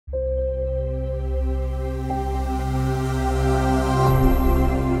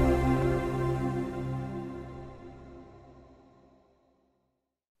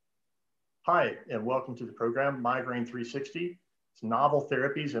Hi, and welcome to the program Migraine 360. It's novel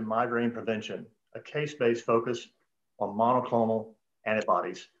therapies and migraine prevention, a case-based focus on monoclonal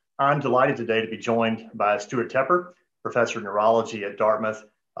antibodies. I'm delighted today to be joined by Stuart Tepper, professor of neurology at Dartmouth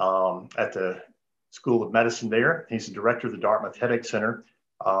at the School of Medicine there. He's the director of the Dartmouth Headache Center.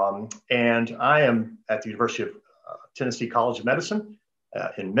 And I am at the University of Tennessee College of Medicine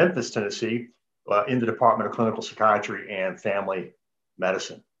in Memphis, Tennessee, in the Department of Clinical Psychiatry and Family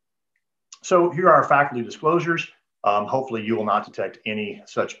Medicine. So here are our faculty disclosures. Hopefully you will not detect any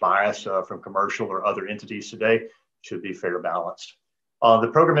such bias from commercial or other entities today. Should be fair balanced. The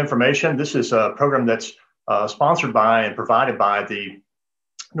program information, this is a program that's sponsored by and provided by the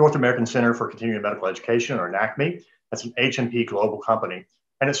North American Center for Continuing Medical Education, or NACME. That's an H&P global company.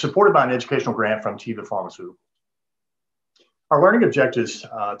 And it's supported by an educational grant from Teva Pharmaceuticals. Our learning objectives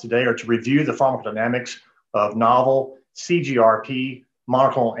today are to review the pharmacodynamics of novel CGRP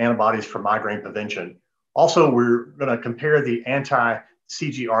monoclonal antibodies for migraine prevention. Also, we're going to compare the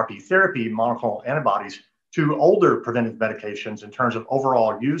anti-CGRP therapy monoclonal antibodies to older preventive medications in terms of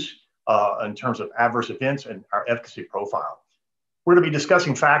overall use, in terms of adverse events, and our efficacy profile. We're going to be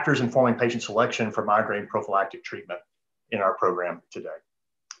discussing factors informing patient selection for migraine prophylactic treatment in our program today.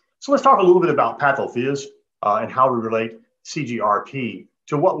 So let's talk a little bit about pathophys and how we relate CGRP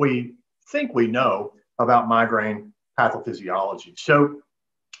to what we think we know about migraine pathophysiology. So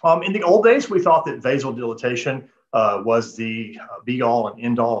in the old days, we thought that vasodilatation was the be-all and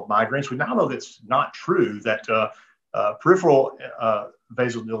end-all of migraines. We now know that's not true, that peripheral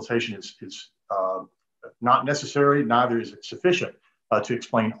vasodilatation is not necessary, neither is it sufficient to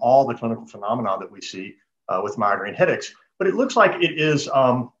explain all the clinical phenomena that we see with migraine headaches. But it looks like it is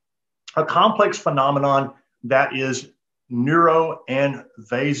a complex phenomenon that is neuro and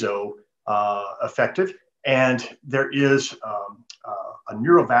vaso affective, and there is a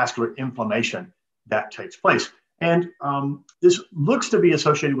neurovascular inflammation that takes place. And this looks to be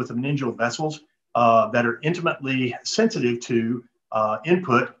associated with the meningeal vessels that are intimately sensitive to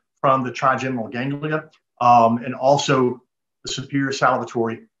input from the trigeminal ganglia and also the superior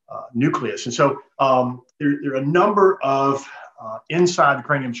salivatory nucleus. And so there are a number of inside the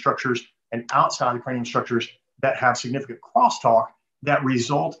cranium structures and outside the cranium structures that have significant crosstalk that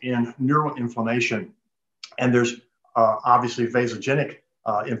result in neuroinflammation. And there's obviously vasogenic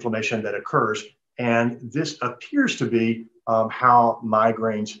inflammation that occurs. And this appears to be how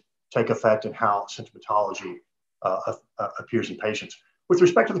migraines take effect and how symptomatology appears in patients. With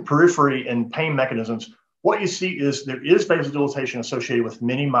respect to the periphery and pain mechanisms, what you see is there is vasodilatation associated with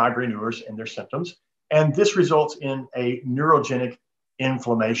many migraineurs and their symptoms. And this results in a neurogenic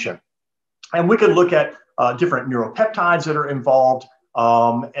inflammation. And we can look at different neuropeptides that are involved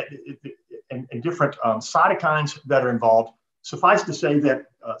and different cytokines that are involved. Suffice to say that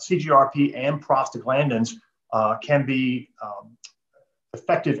CGRP and prostaglandins can be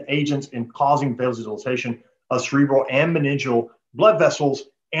effective agents in causing vasodilatation of cerebral and meningeal blood vessels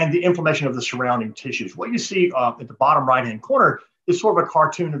and the inflammation of the surrounding tissues. What you see at the bottom right-hand corner is sort of a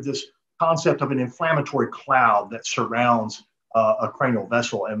cartoon of this concept of an inflammatory cloud that surrounds a cranial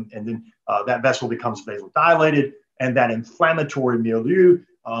vessel, and then that vessel becomes vasodilated, and that inflammatory milieu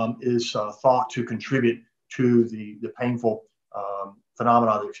is thought to contribute to the painful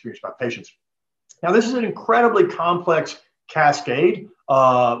phenomena that are experienced by patients. Now, this is an incredibly complex cascade.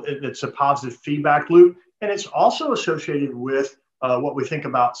 It's a positive feedback loop, and it's also associated with what we think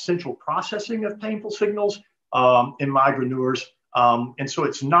about central processing of painful signals in migraineurs. And so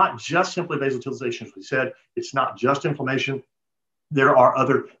it's not just simply vasodilatation, as we said. It's not just inflammation. There are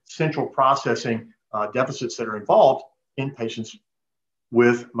other central processing deficits that are involved in patients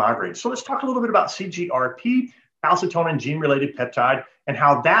with migraines. So let's talk a little bit about CGRP, calcitonin gene-related peptide, and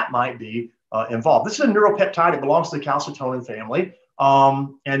how that might be involved. This is a neuropeptide. It belongs to the calcitonin family,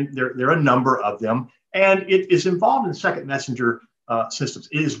 and there are a number of them. And it is involved in second messenger systems.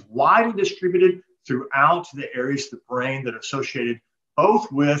 It is widely distributed throughout the areas of the brain that are associated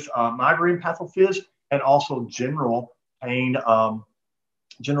both with migraine pathophys and also general pain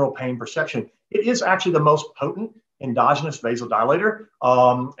perception. It is actually the most potent endogenous vasodilator,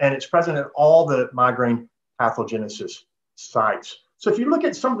 and it's present at all the migraine pathogenesis sites. So if you look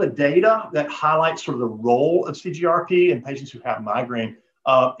at some of the data that highlights sort of the role of CGRP in patients who have migraine,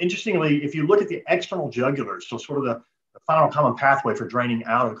 interestingly, if you look at the external jugulars, so sort of the final common pathway for draining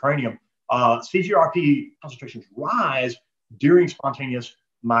out of the cranium, CGRP concentrations rise during spontaneous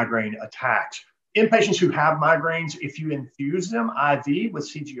migraine attacks. In patients who have migraines, if you infuse them IV with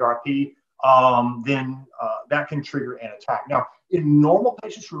CGRP, then that can trigger an attack. Now, in normal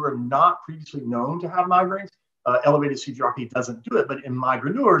patients who are not previously known to have migraines, elevated CGRP doesn't do it. But in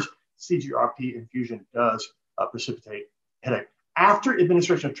migraineurs, CGRP infusion does precipitate headache. After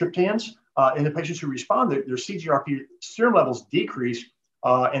administration of triptans, in the patients who respond, their CGRP serum levels decrease,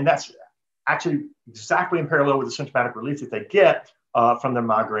 and that's actually exactly in parallel with the symptomatic relief that they get from their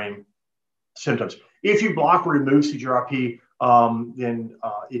migraine symptoms. If you block or remove CGRP, then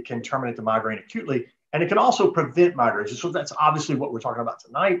it can terminate the migraine acutely, and it can also prevent migraines. So that's obviously what we're talking about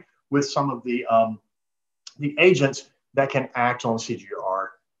tonight with some of the agents that can act on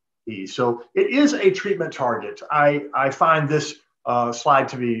CGRP. So it is a treatment target. I find this slide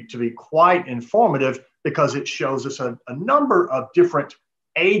to be quite informative because it shows us a number of different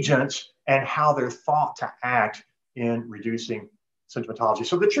agents and how they're thought to act in reducing symptomatology.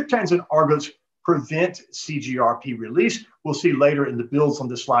 So the triptans and argos prevent CGRP release. We'll see later in the builds on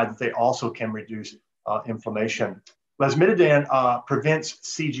this slide that they also can reduce inflammation. Lasmiditan prevents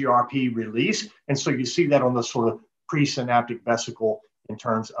CGRP release, and so you see that on the sort of presynaptic vesicle in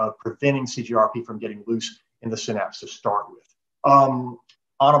terms of preventing CGRP from getting loose in the synapse to start with.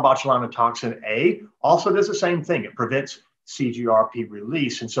 Onabotulinum A also does the same thing. It prevents CGRP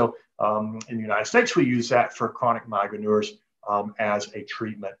release, and so in the United States we use that for chronic migraineurs as a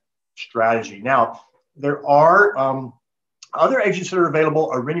treatment strategy. Now, there are other agents that are available.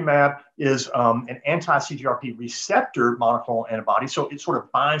 Arinumab is an anti-CGRP receptor monoclonal antibody, so it sort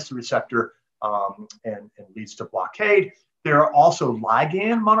of binds the receptor and leads to blockade. There are also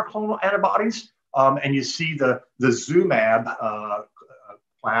ligand monoclonal antibodies, and you see the Zumab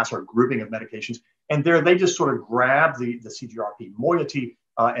class or grouping of medications, and there they just sort of grab the CGRP moiety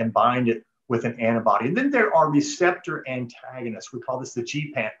and bind it with an antibody. And then there are receptor antagonists. We call this the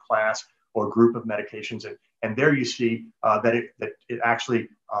GPANT class or group of medications. And there you see that it actually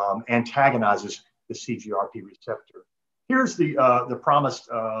antagonizes the CGRP receptor. Here's the promised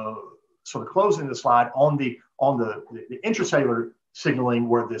sort of closing the slide on the intracellular signaling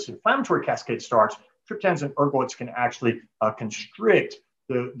where this inflammatory cascade starts. Triptans and ergoids can actually constrict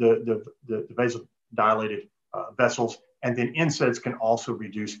the vasodilated vessels, and then NSAIDs can also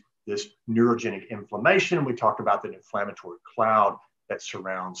reduce this neurogenic inflammation. We talked about the inflammatory cloud that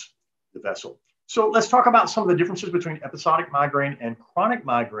surrounds the vessel. So let's talk about some of the differences between episodic migraine and chronic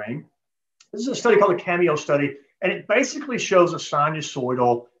migraine. This is a study called the CAMEO study, and it basically shows a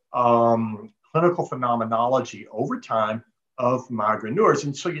sinusoidal clinical phenomenology over time of migraineurs.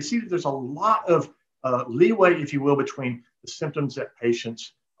 And so you see that there's a lot of leeway, if you will, between the symptoms that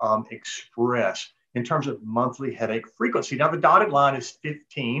patients express in terms of monthly headache frequency. Now, the dotted line is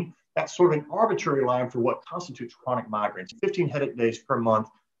 15. That's sort of an arbitrary line for what constitutes chronic migraines. 15 headache days per month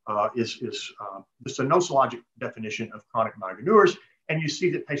is just a nosologic definition of chronic migraineurs. And you see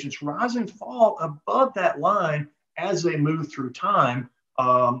that patients rise and fall above that line as they move through time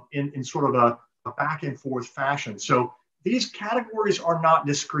in sort of a back and forth fashion. So these categories are not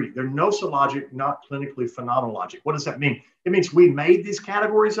discrete. They're nosologic, not clinically phenomenologic. What does that mean? It means we made these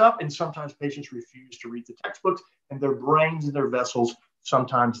categories up, and sometimes patients refuse to read the textbooks, and their brains and their vessels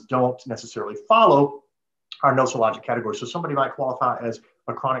sometimes don't necessarily follow our nosologic categories. So somebody might qualify as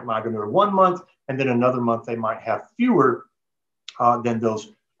a chronic migraineur 1 month, and then another month they might have fewer than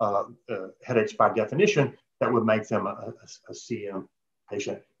those headaches by definition that would make them a CM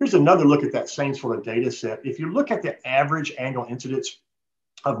patient. Here's another look at that same sort of data set. If you look at the average annual incidence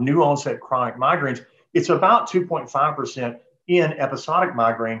of new onset chronic migraines, it's about 2.5% in episodic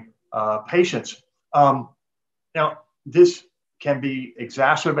migraine patients. Now, this can be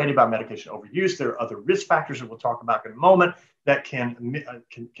exacerbated by medication overuse. There are other risk factors that we'll talk about in a moment that can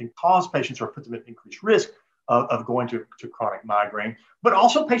cause patients or put them at increased risk of going to chronic migraine. But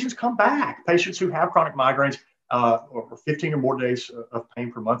also patients come back. Patients who have chronic migraines or 15 or more days of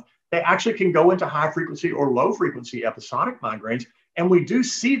pain per month, they actually can go into high frequency or low frequency episodic migraines. And we do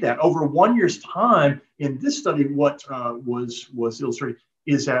see that over 1 year's time in this study. What was illustrated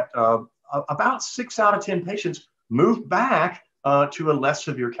is that about 6 out of 10 patients moved back to a less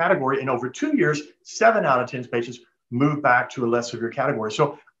severe category. And over 2 years, 7 out of 10 patients moved back to a less severe category.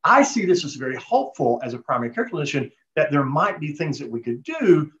 So I see this as very hopeful as a primary care clinician that there might be things that we could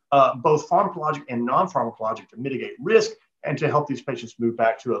do, both pharmacologic and non-pharmacologic, to mitigate risk and to help these patients move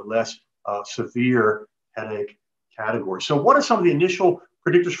back to a less severe headache category. So what are some of the initial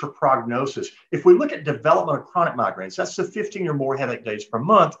predictors for prognosis? If we look at development of chronic migraines, that's the 15 or more headache days per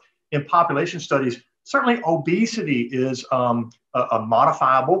month. In population studies, certainly obesity is a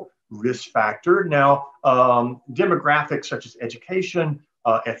modifiable risk factor. Now, demographics such as education,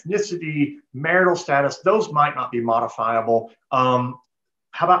 ethnicity, marital status, those might not be modifiable. How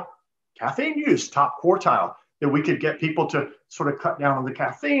about caffeine use, top quartile? That we could get people to sort of cut down on the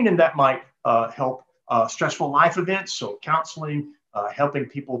caffeine, and that might help stressful life events. So counseling helping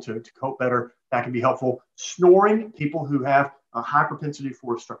people to cope better, that can be helpful. Snoring, people who have a high propensity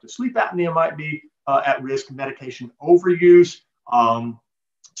for obstructive sleep apnea might be at risk. Medication overuse,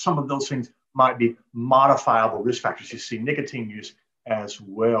 some of those things might be modifiable risk factors. You see nicotine use as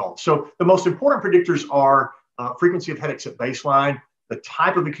well. So the most important predictors are frequency of headaches at baseline, the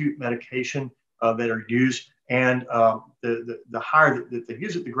type of acute medication that are used, and the higher that they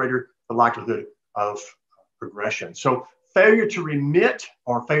use it, the greater the likelihood of progression. So failure to remit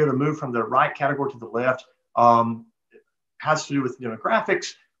or failure to move from the right category to the left has to do with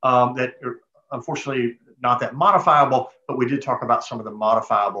demographics that are unfortunately not that modifiable, but we did talk about some of the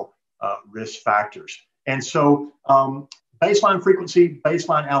modifiable risk factors. And so baseline frequency,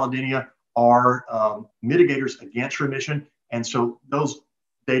 baseline allodynia are mitigators against remission. And so those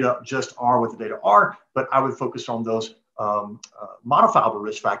data just are what the data are, but I would focus on those modifiable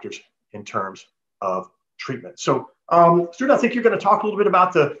risk factors in terms of treatment. So Stuart, I think you're going to talk a little bit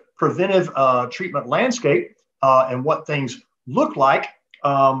about the preventive treatment landscape and what things look like.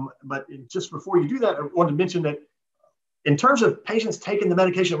 But just before you do that, I wanted to mention that in terms of patients taking the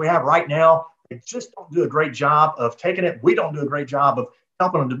medication that we have right now, they just don't do a great job of taking it. We don't do a great job of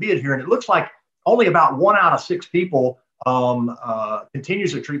helping them to be adherent. It looks like only about 1 out of 6 people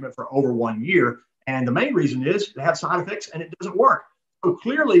continues their treatment for over 1 year. And the main reason is they have side effects and it doesn't work. So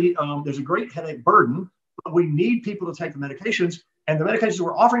clearly there's a great headache burden, but we need people to take the medications. And the medications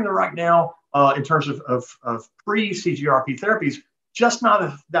we're offering them right now in terms of pre-CGRP therapies, just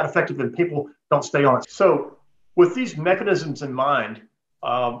not that effective and people don't stay on it. So with these mechanisms in mind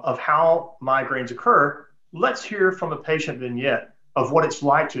of how migraines occur, let's hear from a patient vignette of what it's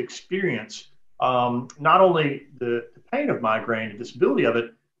like to experience not only the pain of migraine and disability of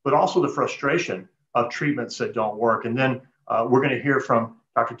it, but also the frustration of treatments that don't work. And then we're going to hear from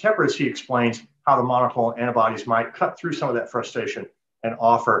Dr. Tepper as he explains how the monoclonal antibodies might cut through some of that frustration and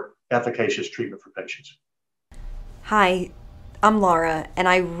offer efficacious treatment for patients. Hi, I'm Laura, and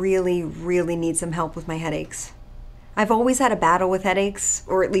I really, really need some help with my headaches. I've always had a battle with headaches,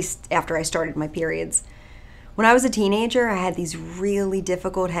 or at least after I started my periods. When I was a teenager, I had these really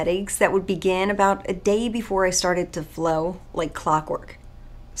difficult headaches that would begin about a day before I started to flow, like clockwork.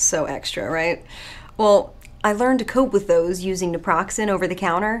 So extra, right? Well, I learned to cope with those using naproxen over the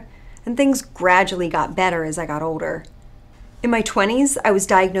counter, and things gradually got better as I got older. In my 20s, I was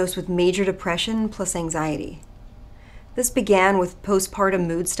diagnosed with major depression plus anxiety. This began with postpartum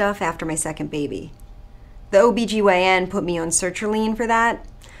mood stuff after my second baby. The OBGYN put me on sertraline for that,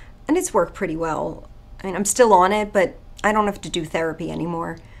 and it's worked pretty well. I mean, I'm still on it, but I don't have to do therapy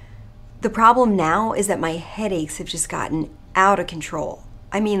anymore. The problem now is that my headaches have just gotten out of control.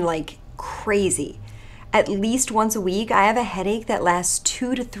 I mean, like crazy. At least once a week, I have a headache that lasts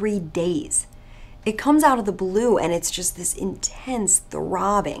 2 to 3 days. It comes out of the blue, and it's just this intense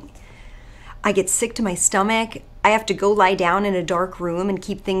throbbing. I get sick to my stomach. I have to go lie down in a dark room and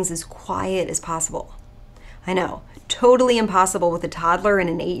keep things as quiet as possible. I know, totally impossible with a toddler and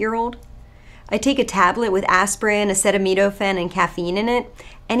an 8-year-old. I take a tablet with aspirin, acetaminophen, and caffeine in it,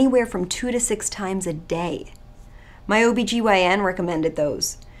 anywhere from 2 to 6 times a day. My OBGYN recommended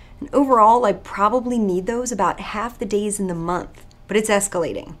those. And overall, I probably need those about half the days in the month, but it's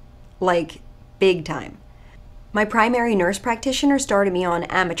escalating. Like, big time. My primary nurse practitioner started me on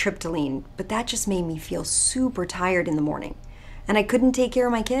amitriptyline, but that just made me feel super tired in the morning, and I couldn't take care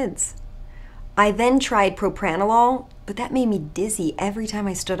of my kids. I then tried propranolol, but that made me dizzy every time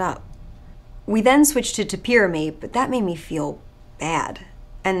I stood up. We then switched to topiramate, but that made me feel bad,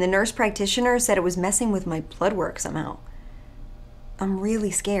 and the nurse practitioner said it was messing with my blood work somehow. I'm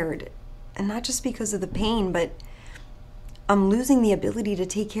really scared, and not just because of the pain, but I'm losing the ability to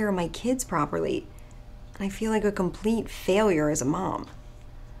take care of my kids properly. I feel like a complete failure as a mom.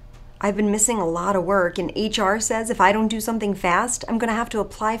 I've been missing a lot of work, and HR says if I don't do something fast, I'm gonna have to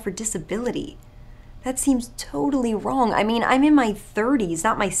apply for disability. That seems totally wrong. I mean, I'm in my 30s,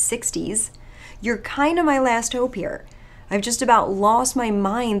 not my 60s. You're kind of my last hope here. I've just about lost my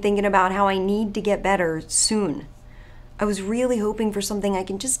mind thinking about how I need to get better soon. I was really hoping for something I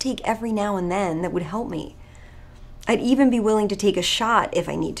can just take every now and then that would help me. I'd even be willing to take a shot if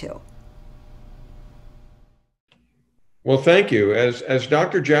I need to. Well, thank you. As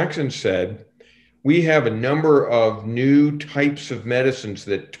Dr. Jackson said, we have a number of new types of medicines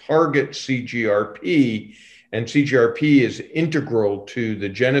that target CGRP, and CGRP is integral to the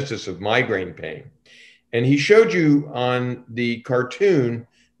genesis of migraine pain. And he showed you on the cartoon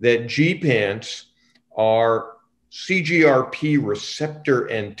that gepants are CGRP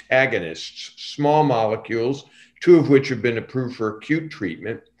receptor antagonists, small molecules, 2 of which have been approved for acute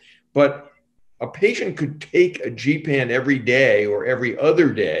treatment. But a patient could take a Gpan every day or every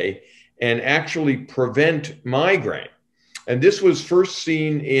other day and actually prevent migraine. And this was first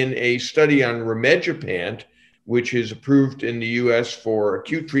seen in a study on rimegepant, which is approved in the US for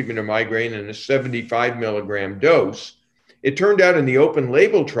acute treatment of migraine in a 75 milligram dose. It turned out in the open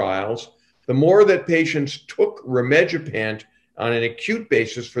label trials, the more that patients took rimegepant on an acute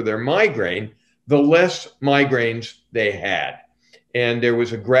basis for their migraine, the less migraines they had. And there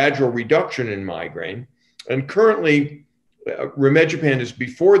was a gradual reduction in migraine. And currently, rimegepant is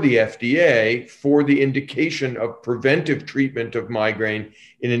before the FDA for the indication of preventive treatment of migraine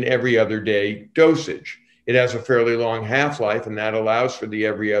in an every other day dosage. It has a fairly long half-life, and that allows for the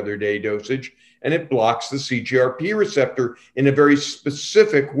every other day dosage, and it blocks the CGRP receptor in a very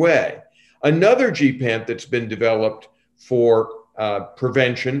specific way. Another Gepant that's been developed for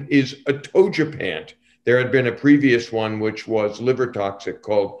prevention is atogepant. There had been a previous one which was liver toxic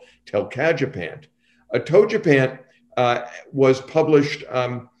called telcagepant. Atogepant was published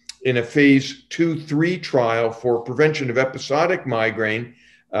in a phase 2-3 trial for prevention of episodic migraine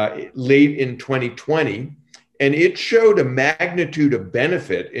late in 2020. And it showed a magnitude of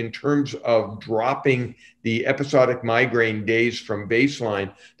benefit in terms of dropping the episodic migraine days from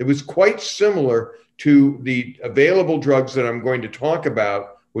baseline that was quite similar to the available drugs that I'm going to talk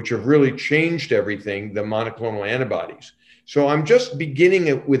about, which have really changed everything, the monoclonal antibodies. So I'm just beginning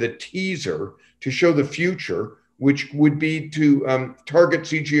it with a teaser to show the future, which would be to target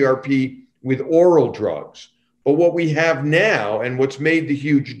CGRP with oral drugs. But what we have now, and what's made the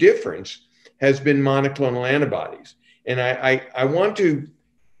huge difference, has been monoclonal antibodies. And I want to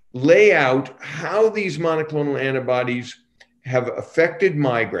lay out how these monoclonal antibodies have affected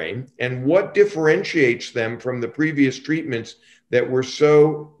migraine and what differentiates them from the previous treatments that were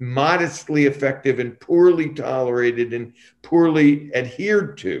so modestly effective and poorly tolerated and poorly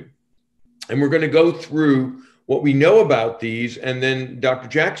adhered to. And we're going to go through what we know about these, and then Dr.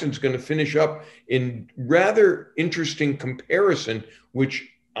 Jackson's going to finish up in rather interesting comparison, which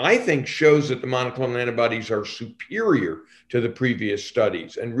I think shows that the monoclonal antibodies are superior to the previous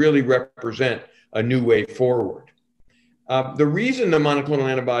studies and really represent a new way forward. The reason the monoclonal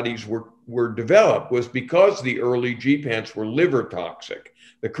antibodies were developed was because the early Gepants were liver toxic.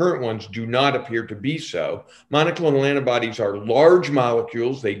 The current ones do not appear to be so. Monoclonal antibodies are large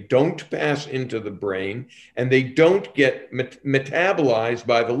molecules. They don't pass into the brain, and they don't get metabolized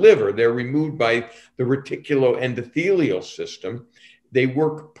by the liver. They're removed by the reticuloendothelial system. They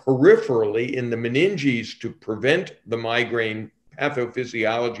work peripherally in the meninges to prevent the migraine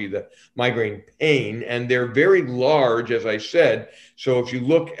pathophysiology, the migraine pain, and they're very large, as I said. So if you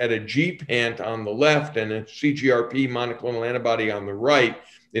look at a Gepant on the left and a CGRP monoclonal antibody on the right,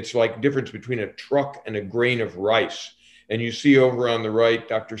 it's like the difference between a truck and a grain of rice. And you see over on the right,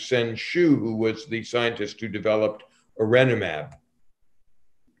 Dr. Sen Xu, who was the scientist who developed arenimab.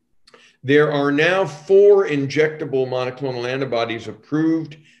 There are now 4 injectable monoclonal antibodies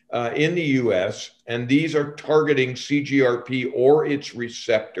approved in the US, and these are targeting CGRP or its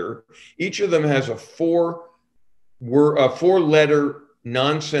receptor. Each of them has a 4-letter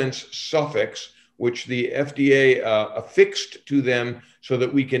nonsense suffix, which the FDA affixed to them so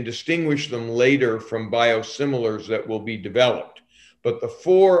that we can distinguish them later from biosimilars that will be developed. But the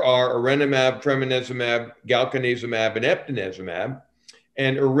 4 are arenimab, fremanezumab, galcanezumab, and eptinezumab.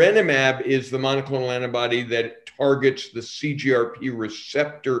 And arenimab is the monoclonal antibody that targets the CGRP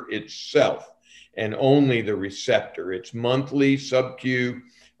receptor itself and only the receptor. It's monthly, sub-Q,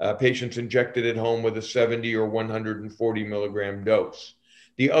 patients injected at home with a 70 or 140 milligram dose.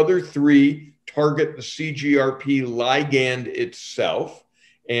 The other 3 target the CGRP ligand itself,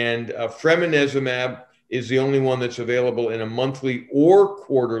 and fremanezumab is the only one that's available in a monthly or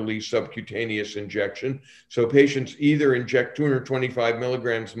quarterly subcutaneous injection. So patients either inject 225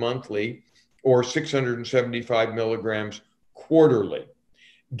 milligrams monthly or 675 milligrams quarterly.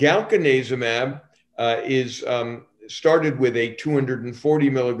 Galcanezumab is started with a 240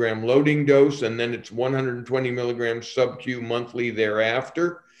 milligram loading dose, and then it's 120 milligrams sub-Q monthly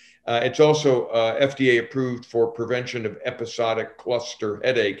thereafter. It's also FDA approved for prevention of episodic cluster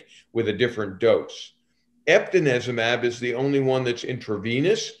headache with a different dose. Eptinezumab is the only one that's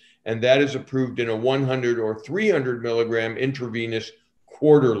intravenous, and that is approved in a 100 or 300 milligram intravenous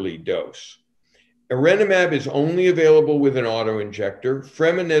quarterly dose. Arenimab is only available with an autoinjector,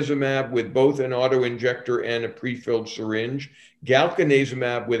 fremanezumab with both an autoinjector and a prefilled syringe,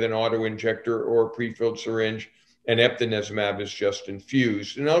 galcanezumab with an autoinjector or a prefilled syringe, and eptinezumab is just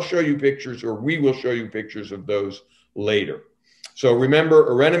infused. And I'll show you pictures, or we will show you pictures of those later. So remember,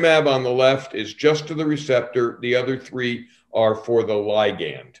 arenimab on the left is just to the receptor. The other 3 are for the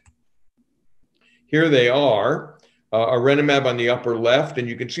ligand. Here they are, arenimab on the upper left, and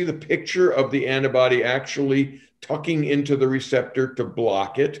you can see the picture of the antibody actually tucking into the receptor to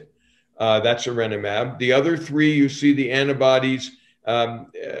block it. That's arenimab. The other three, you see the antibodies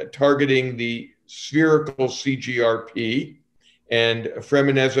targeting the spherical CGRP, and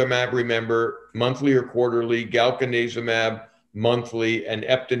fremanezumab, remember, monthly or quarterly, galcanezumab monthly, and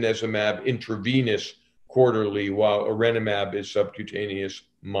eptinezumab intravenous quarterly, while arenimab is subcutaneous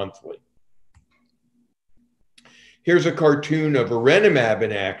monthly. Here's a cartoon of arenimab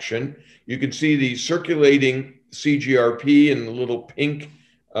in action. You can see the circulating CGRP in the little pink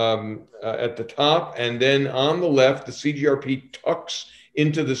at the top, and then on the left, the CGRP tucks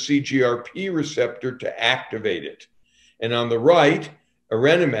into the CGRP receptor to activate it. And on the right,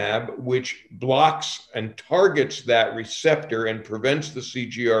 arenimab, which blocks and targets that receptor and prevents the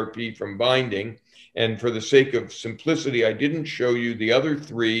CGRP from binding. And for the sake of simplicity, I didn't show you the other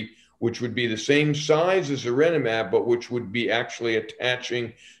three, which would be the same size as arenimab, but which would be actually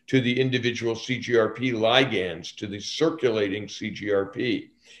attaching to the individual CGRP ligands, to the circulating CGRP.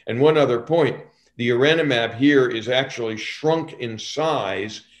 And one other point, the aranimab here is actually shrunk in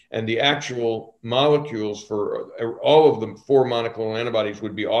size, and the actual molecules for all of the 4 monoclonal antibodies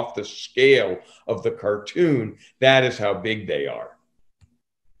would be off the scale of the cartoon. That is how big they are.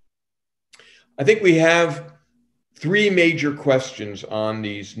 I think we have 3 major questions on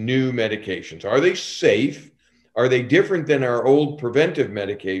these new medications. Are they safe? Are they different than our old preventive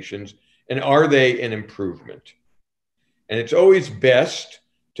medications? And are they an improvement? And it's always best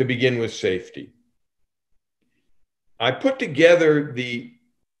to begin with safety. I put together the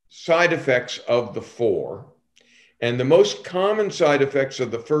side effects of the 4, and the most common side effects of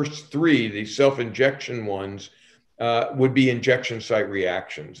the first 3, the self-injection ones, would be injection site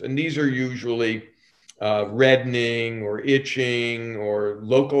reactions. And these are usually reddening or itching or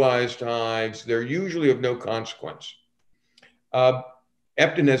localized hives. They're usually of no consequence.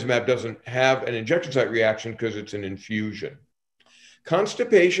 Eptinezumab doesn't have an injection site reaction because it's an infusion.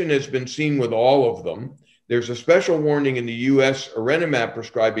 Constipation has been seen with all of them. There's a special warning in the US aranimab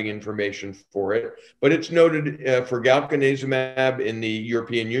prescribing information for it, but it's noted for galcanezumab in the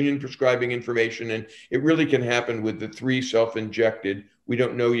European Union prescribing information, and it really can happen with the 3 self-injected. We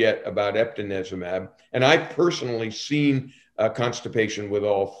don't know yet about eptinezumab, and I've personally seen constipation with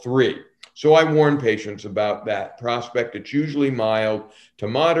all 3. So I warn patients about that prospect. It's usually mild to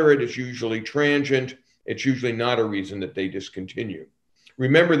moderate. It's usually transient. It's usually not a reason that they discontinue.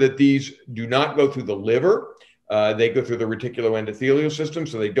 Remember that these do not go through the liver. They go through the reticuloendothelial system,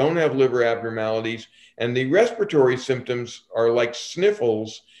 so they don't have liver abnormalities. And the respiratory symptoms are like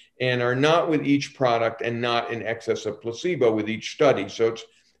sniffles and are not with each product and not in excess of placebo with each study. So it's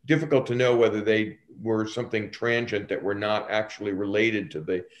difficult to know whether they were something transient that were not actually related to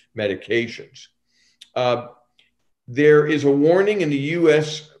the medications. There is a warning in the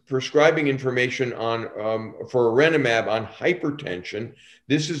US prescribing information on for aranimab on hypertension.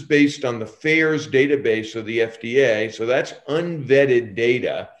 This is based on the FAERS database of the FDA, so that's unvetted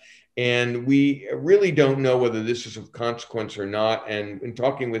data, and we really don't know whether this is of consequence or not. And in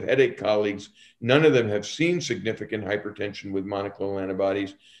talking with headache colleagues, none of them have seen significant hypertension with monoclonal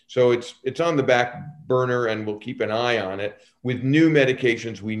antibodies, so it's on the back burner, and we'll keep an eye on it. With new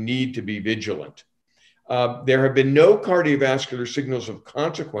medications, we need to be vigilant. There have been no cardiovascular signals of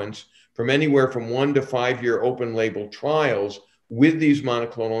consequence from anywhere from 1 to 5-year open label trials with these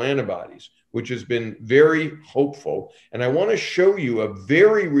monoclonal antibodies, which has been very hopeful. And I want to show you a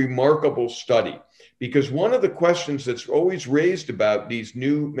very remarkable study, because one of the questions that's always raised about these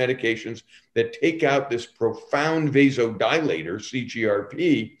new medications that take out this profound vasodilator,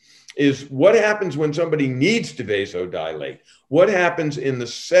 CGRP, is what happens when somebody needs to vasodilate? What happens in the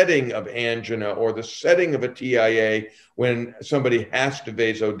setting of angina or the setting of a TIA when somebody has to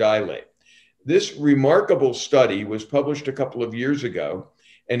vasodilate? This remarkable study was published a couple of years ago,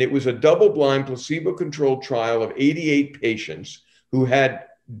 and it was a double-blind placebo-controlled trial of 88 patients who had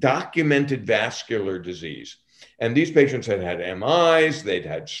documented vascular disease. And these patients had had MIs, they'd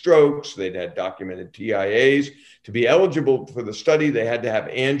had strokes, they'd had documented TIAs. To be eligible for the study, they had to have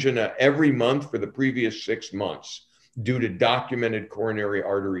angina every month for the previous 6 months due to documented coronary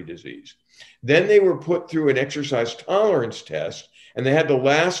artery disease. Then they were put through an exercise tolerance test, and they had to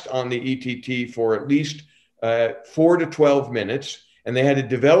last on the ETT for at least 4 to 12 minutes, and they had to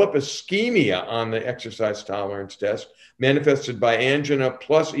develop ischemia on the exercise tolerance test, manifested by angina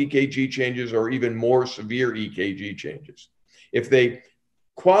plus EKG changes or even more severe EKG changes. If they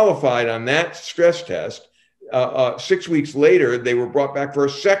qualified on that stress test, 6 weeks later, they were brought back for a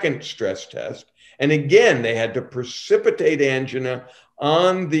second stress test, And again, they had to precipitate angina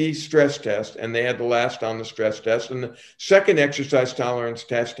on the stress test, and they had to last on the stress test. And the second exercise tolerance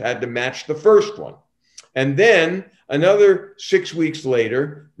test had to match the first one. And then another 6 weeks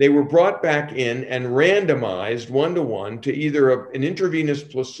later, they were brought back in and randomized 1-to-1 to either an intravenous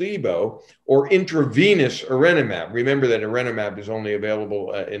placebo or intravenous erenumab. Remember that erenumab is only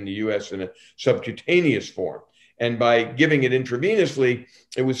available in the US in a subcutaneous form. And by giving it intravenously,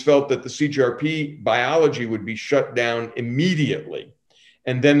 it was felt that the CGRP biology would be shut down immediately.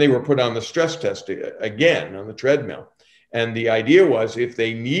 And then they were put on the stress test again on the treadmill. And the idea was if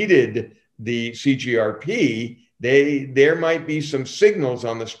they needed the CGRP, there might be some signals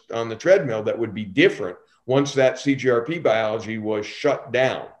on the treadmill that would be different once that CGRP biology was shut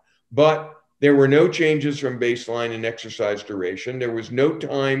down. But there were no changes from baseline in exercise duration. There was no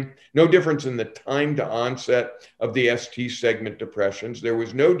difference in the time to onset of the ST segment depressions. There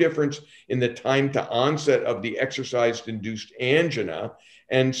was no difference in the time to onset of the exercise-induced angina.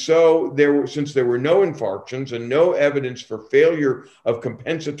 And so since there were no infarctions and no evidence for failure of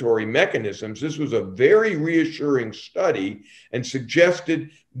compensatory mechanisms, this was a very reassuring study and suggested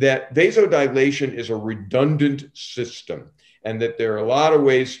that vasodilation is a redundant system, and that there are a lot of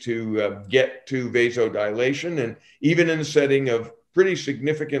ways to get to vasodilation. And even in the setting of pretty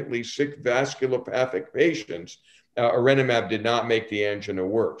significantly sick vasculopathic patients, erenumab did not make the angina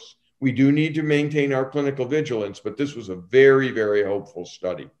worse. We do need to maintain our clinical vigilance, but this was a very, very hopeful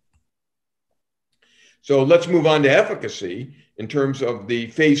study. So let's move on to efficacy in terms of the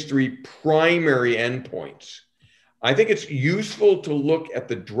phase 3 primary endpoints. I think it's useful to look at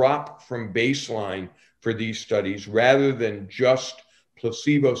the drop from baseline for these studies rather than just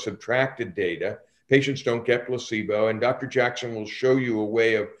placebo-subtracted data. Patients don't get placebo, and Dr. Jackson will show you a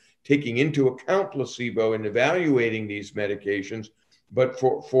way of taking into account placebo in evaluating these medications. But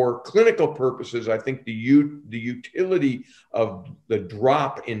for clinical purposes, I think the utility of the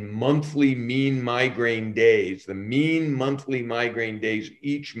drop in monthly mean migraine days, the mean monthly migraine days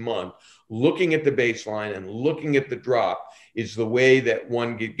each month, looking at the baseline and looking at the drop is the way that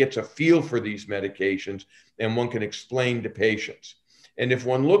one gets a feel for these medications and one can explain to patients. And if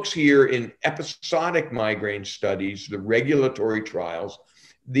one looks here in episodic migraine studies, the regulatory trials,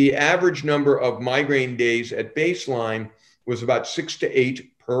 the average number of migraine days at baseline was about 6 to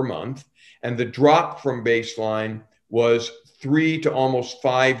 8 per month. And the drop from baseline was 3 to almost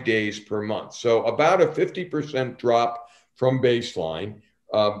 5 days per month. So about a 50% drop from baseline,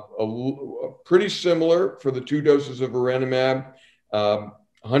 pretty similar for the 2 doses of erenumab.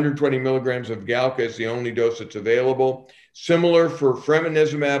 120 milligrams of Galca is the only dose that's available. Similar for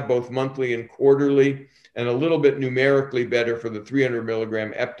fremonezumab, both monthly and quarterly, and a little bit numerically better for the 300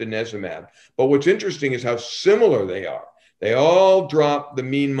 milligram eptinezumab. But what's interesting is how similar they are. They all drop the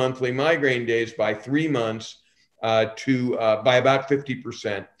mean monthly migraine days by 3 months by about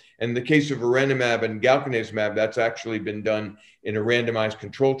 50%. In the case of erenumab and galcanezumab, that's actually been done in a randomized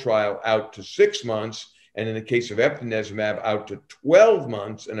control trial out to 6 months. And in the case of eptinezumab, out to 12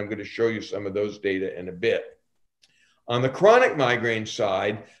 months. And I'm going to show you some of those data in a bit. On the chronic migraine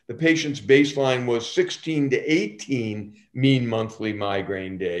side, the patient's baseline was 16 to 18 mean monthly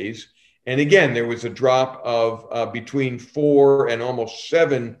migraine days. And again, there was a drop of between 4 and almost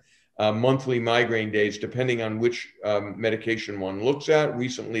 7 monthly migraine days, depending on which medication one looks at.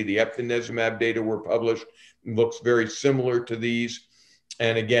 Recently, the eptinezumab data were published. It looks very similar to these.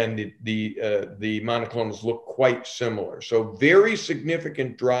 And again, the monoclonals look quite similar. So very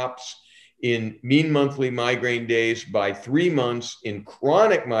significant drops in mean monthly migraine days by 3 months in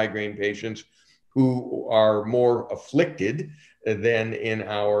chronic migraine patients who are more afflicted than in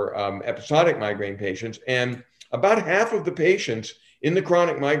our episodic migraine patients. And about half of the patients in the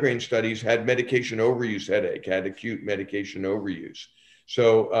chronic migraine studies had medication overuse headache, had acute medication overuse.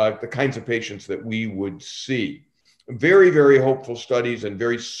 So the kinds of patients that we would see. Very, very hopeful studies and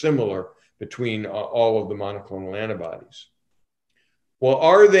very similar between all of the monoclonal antibodies. Well,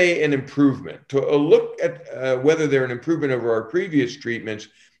 are they an improvement? To look at whether they're an improvement over our previous treatments,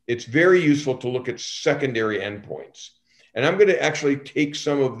 it's very useful to look at secondary endpoints. And I'm going to actually take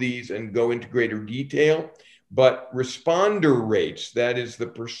some of these and go into greater detail. But responder rates, that is the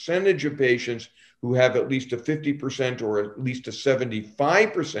percentage of patients who have at least a 50% or at least a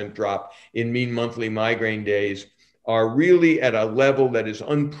 75% drop in mean monthly migraine days, are really at a level that is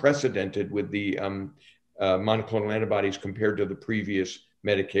unprecedented with the monoclonal antibodies compared to the previous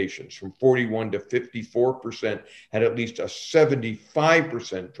medications. From 41 to 54% had at least a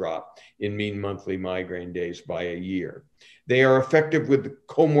 75% drop in mean monthly migraine days by a year. They are effective with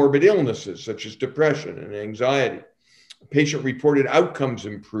comorbid illnesses such as depression and anxiety. patient-reported outcomes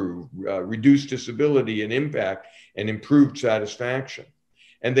improve, reduced disability and impact, and improved satisfaction.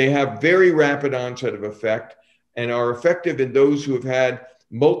 And they have very rapid onset of effect and are effective in those who have had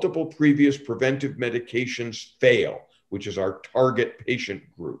multiple previous preventive medications fail, which is our target patient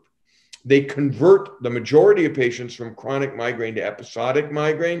group. They convert the majority of patients from chronic migraine to episodic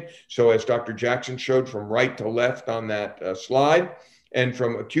migraine. So as Dr. Jackson showed from right to left on that slide, and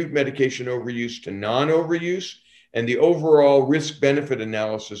from acute medication overuse to non-overuse. And the overall risk-benefit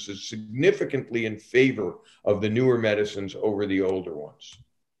analysis is significantly in favor of the newer medicines over the older ones.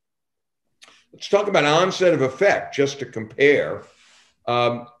 Let's talk about onset of effect, just to compare.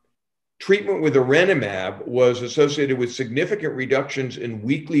 Treatment with erenumab was associated with significant reductions in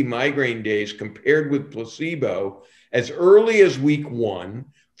weekly migraine days compared with placebo as early as week 1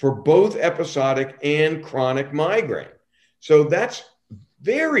 for both episodic and chronic migraine. So that's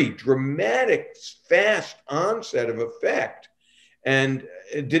very dramatic, fast onset of effect. And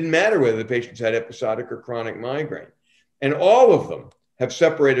it didn't matter whether the patients had episodic or chronic migraine. And all of them have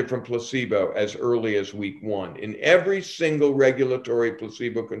separated from placebo as early as week 1 in every single regulatory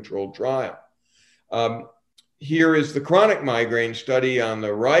placebo-controlled trial. Here is the chronic migraine study on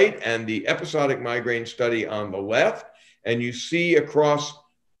the right and the episodic migraine study on the left. And you see across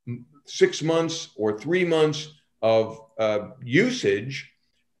 6 months or 3 months of usage,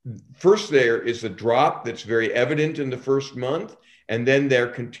 first there is a drop that's very evident in the first month, and then there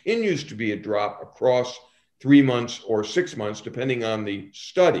continues to be a drop across 3 months or 6 months, depending on the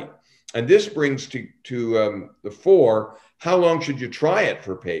study. And this brings to the fore, how long should you try it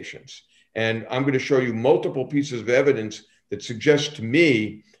for patients? And I'm going to show you multiple pieces of evidence that suggest to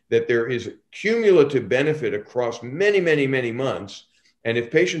me that there is a cumulative benefit across many, many, many months. And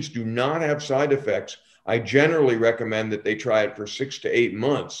if patients do not have side effects, I generally recommend that they try it for 6 to 8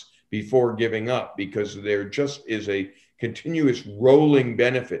 months before giving up, because there just is a continuous rolling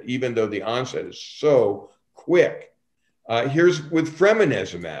benefit, even though the onset is so quick. Here's with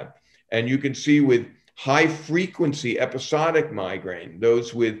fremonezumab, and you can see with high frequency episodic migraine,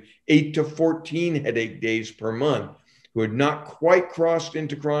 those with 8 to 14 headache days per month who had not quite crossed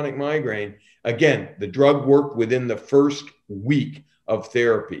into chronic migraine. Again, the drug worked within the first week of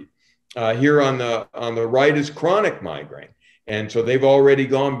therapy. Here on the right is chronic migraine. And so they've already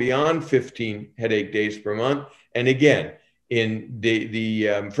gone beyond 15 headache days per month. And again, in the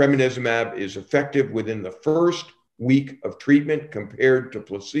fremonezumab is effective within the first week of treatment compared to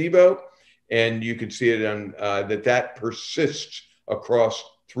placebo. And you can see it on that persists across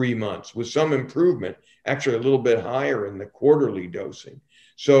 3 months with some improvement, actually a little bit higher in the quarterly dosing.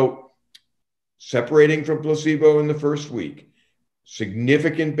 So separating from placebo in the first week,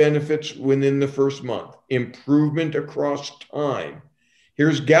 significant benefits within the first month, improvement across time.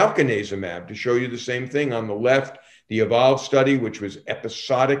 Here's galcanezumab to show you the same thing. On the left, the EVOLVE study, which was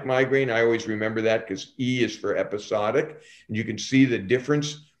episodic migraine. I always remember that because E is for episodic. And you can see the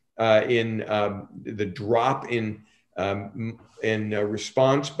difference in the drop in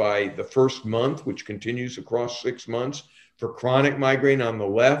response by the first month, which continues across 6 months. For chronic migraine on the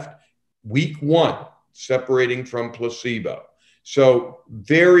left, week 1, separating from placebo. So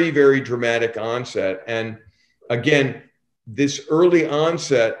very, very dramatic onset. And again, this early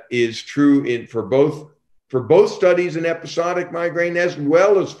onset is true for both studies in episodic migraine as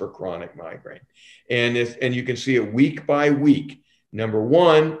well as for chronic migraine. And you can see it week by week. Number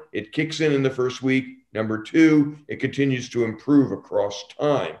 1, it kicks in the first week. Number 2, it continues to improve across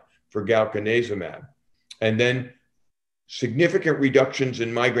time for galcanezumab. And then significant reductions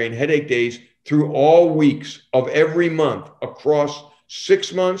in migraine headache days through all weeks of every month across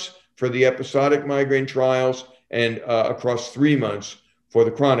 6 months for the episodic migraine trials and across 3 months for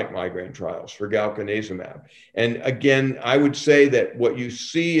the chronic migraine trials for galcanezumab. And again, I would say that what you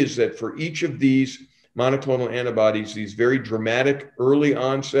see is that for each of these monoclonal antibodies, these very dramatic early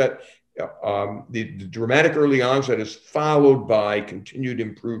onset, the dramatic early onset is followed by continued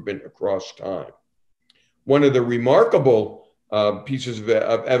improvement across time. One of the remarkable pieces of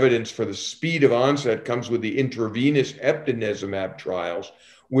evidence for the speed of onset comes with the intravenous eptinezumab trials,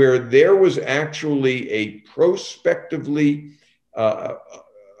 where there was actually a prospectively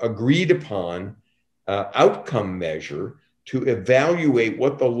agreed upon outcome measure to evaluate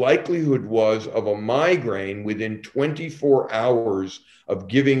what the likelihood was of a migraine within 24 hours of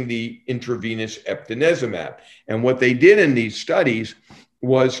giving the intravenous eptinezumab. And what they did in these studies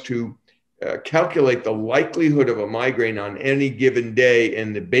was to calculate the likelihood of a migraine on any given day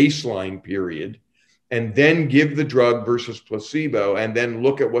in the baseline period, and then give the drug versus placebo, and then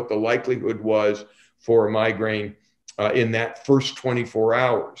look at what the likelihood was for a migraine in that first 24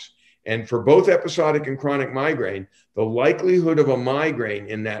 hours. And for both episodic and chronic migraine, the likelihood of a migraine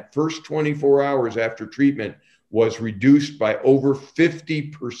in that first 24 hours after treatment was reduced by over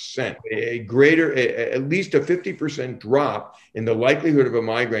 50%, at least a 50% drop in the likelihood of a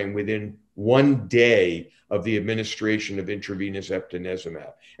migraine within 1 day of the administration of intravenous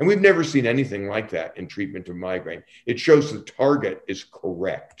eptinezumab. And we've never seen anything like that in treatment of migraine. It shows the target is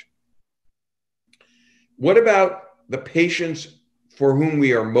correct. What about the patients for whom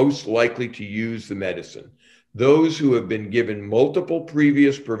we are most likely to use the medicine? Those who have been given multiple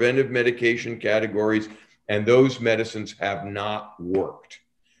previous preventive medication categories and those medicines have not worked.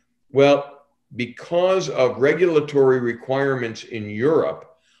 Well, because of regulatory requirements in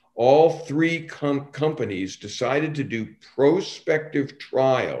Europe, all three companies decided to do prospective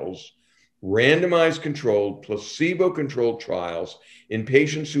trials, randomized controlled, placebo-controlled trials in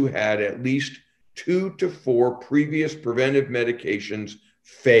patients who had at least 2 to 4 previous preventive medications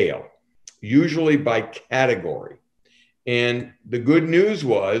fail, usually by category. And the good news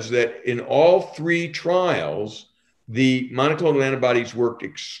was that in all 3 trials, the monoclonal antibodies worked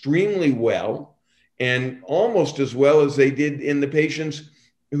extremely well and almost as well as they did in the patients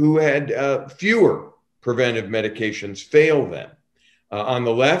who had fewer preventive medications fail them. On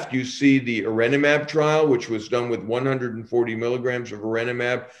the left, you see the erenumab trial, which was done with 140 milligrams of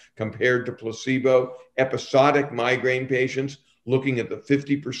erenumab compared to placebo, episodic migraine patients, looking at the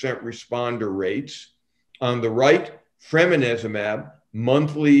 50% responder rates. On the right, fremanezumab,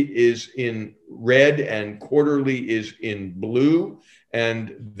 monthly is in red and quarterly is in blue.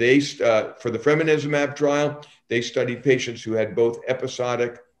 And they, for the fremanezumab trial, they studied patients who had both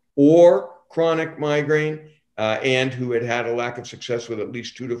episodic or chronic migraine and who had had a lack of success with at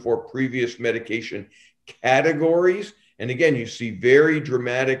least 2 to 4 previous medication categories. And again, you see very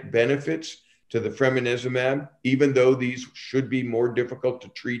dramatic benefits to the fremanezumab, even though these should be more difficult to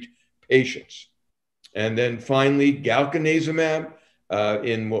treat patients. And then finally, galcanezumab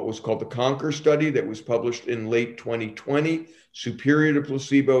in what was called the CONQUER study that was published in late 2020, superior to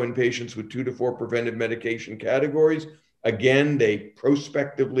placebo in patients with 2 to 4 preventive medication categories. Again, they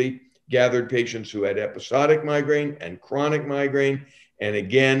prospectively gathered patients who had episodic migraine and chronic migraine. And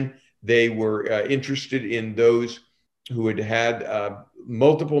again, they were interested in those who had had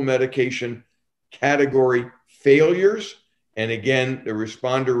multiple medication category failures. And again, the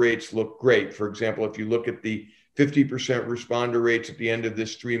responder rates look great. For example, if you look at the 50% responder rates at the end of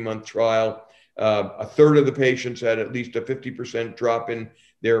this 3-month trial, a third of the patients had at least a 50% drop in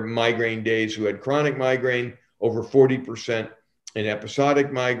their migraine days who had chronic migraine, over 40% in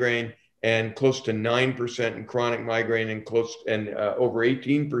episodic migraine, and close to 9% in chronic migraine, and over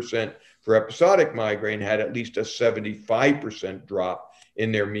 18% for episodic migraine had at least a 75% drop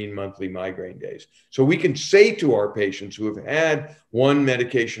in their mean monthly migraine days. So we can say to our patients who have had one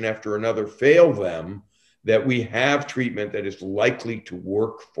medication after another fail them that we have treatment that is likely to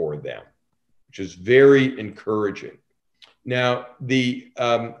work for them, which is very encouraging. Now, the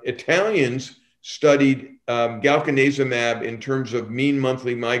Italians studied galcanezumab in terms of mean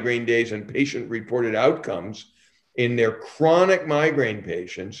monthly migraine days and patient-reported outcomes in their chronic migraine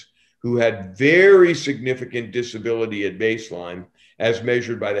patients who had very significant disability at baseline, as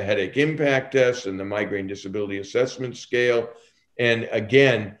measured by the headache impact test and the migraine disability assessment scale. And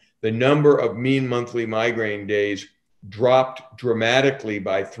again, the number of mean monthly migraine days dropped dramatically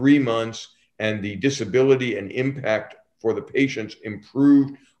by 3 months, and the disability and impact for the patients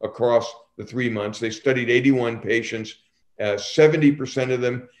improved across the 3 months. They studied 81 patients. 70% of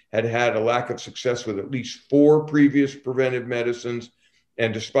them had had a lack of success with at least 4 previous preventive medicines.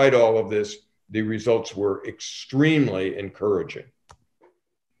 And despite all of this, the results were extremely encouraging.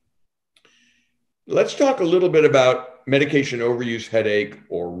 Let's talk a little bit about medication overuse headache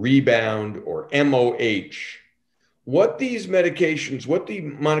or rebound or MOH. What these medications, what the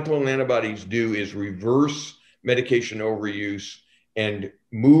monoclonal antibodies do is reverse medication overuse and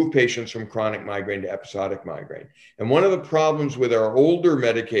move patients from chronic migraine to episodic migraine. And one of the problems with our older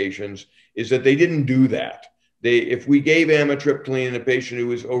medications is that they didn't do that. If we gave amitriptyline in a patient who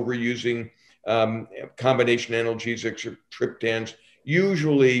was overusing combination analgesics or triptans,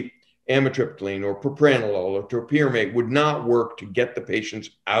 usually amitriptyline or propranolol or topiramate would not work to get the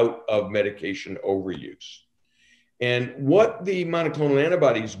patients out of medication overuse. And what the monoclonal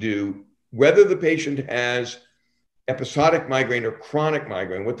antibodies do, whether the patient has episodic migraine or chronic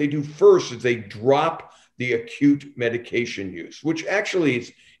migraine, what they do first is they drop the acute medication use, which actually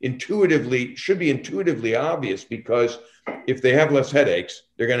is should be intuitively obvious, because if they have less headaches,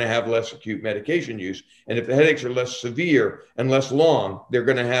 they're going to have less acute medication use. And if the headaches are less severe and less long, they're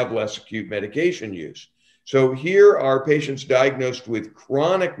going to have less acute medication use. So here are patients diagnosed with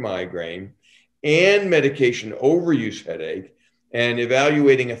chronic migraine and medication overuse headache, and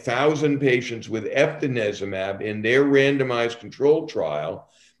evaluating 1,000 patients with eptinezumab in their randomized controlled trial.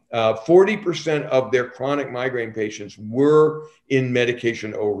 40% of their chronic migraine patients were in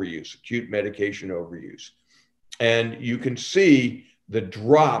medication overuse, acute medication overuse. And you can see the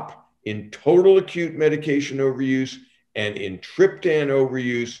drop in total acute medication overuse and in triptan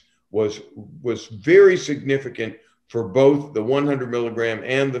overuse was very significant for both the 100 milligram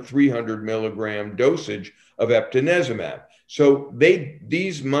and the 300 milligram dosage of eptinezumab. So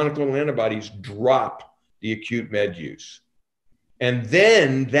these monoclonal antibodies drop the acute med use. And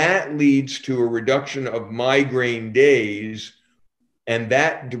then that leads to a reduction of migraine days. And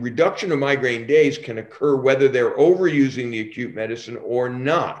the reduction of migraine days can occur whether they're overusing the acute medicine or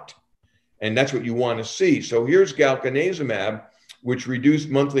not. And that's what you want to see. So here's galcanezumab, which reduced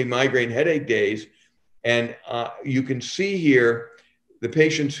monthly migraine headache days. And you can see here the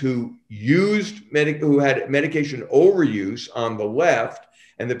patients who had medication overuse on the left,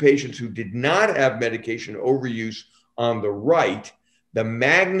 and the patients who did not have medication overuse on the right. The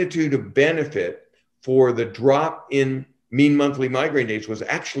magnitude of benefit for the drop in mean monthly migraine days was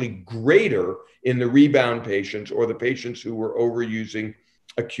actually greater in the rebound patients or the patients who were overusing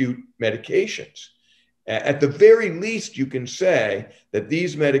acute medications. At the very least, you can say that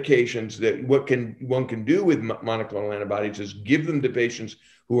these medications, that one can do with monoclonal antibodies is give them to patients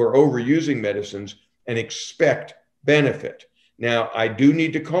who are overusing medicines and expect benefit. Now, I do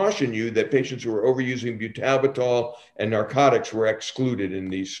need to caution you that patients who are overusing butalbital and narcotics were excluded in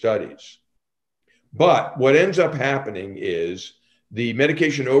these studies. But what ends up happening is the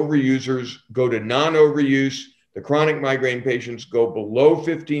medication overusers go to non-overuse. The chronic migraine patients go below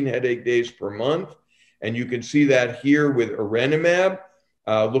 15 headache days per month. And you can see that here with erenumab,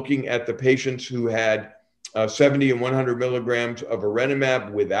 looking at the patients who had 70 and 100 milligrams of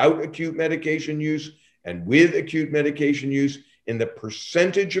erenumab without acute medication use and with acute medication use, in the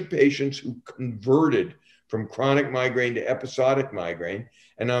percentage of patients who converted from chronic migraine to episodic migraine.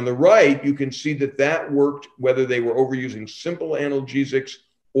 And on the right, you can see that worked whether they were overusing simple analgesics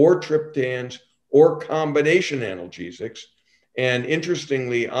or triptans or combination analgesics. And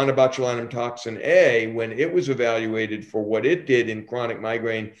interestingly, onabotulinum toxin A, when it was evaluated for what it did in chronic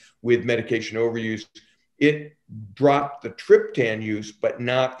migraine with medication overuse, it dropped the triptan use, but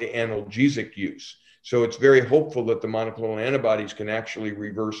not the analgesic use. So it's very hopeful that the monoclonal antibodies can actually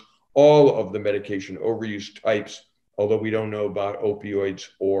reverse all of the medication overuse types, although we don't know about opioids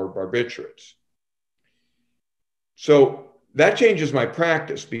or barbiturates. So that changes my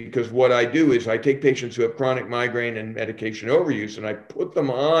practice, because what I do is I take patients who have chronic migraine and medication overuse, and I put them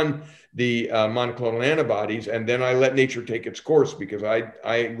on the monoclonal antibodies, and then I let nature take its course, because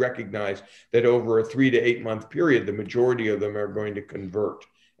I recognize that over a 3 to 8 month period, the majority of them are going to convert.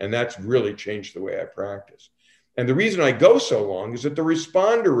 And that's really changed the way I practice. And the reason I go so long is that the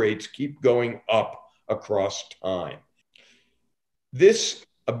responder rates keep going up across time. This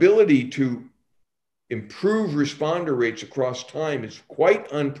ability to improve responder rates across time is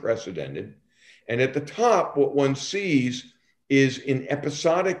quite unprecedented. And at the top, what one sees is in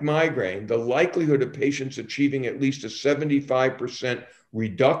episodic migraine, the likelihood of patients achieving at least a 75%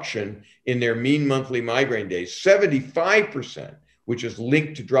 reduction in their mean monthly migraine days, 75%, which is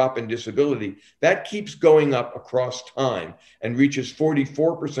linked to drop in disability, that keeps going up across time and reaches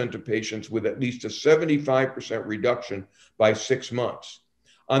 44% of patients with at least a 75% reduction by 6 months.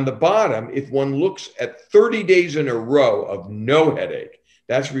 On the bottom, if one looks at 30 days in a row of no headache,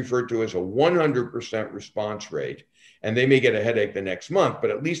 that's referred to as a 100% response rate. And they may get a headache the next month,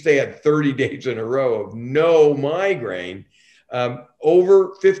 but at least they had 30 days in a row of no migraine.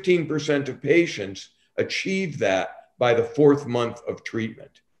 Over 15% of patients achieve that by the 4th month of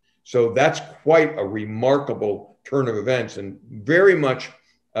treatment. So that's quite a remarkable turn of events, and very much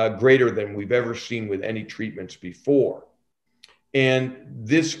greater than we've ever seen with any treatments before. And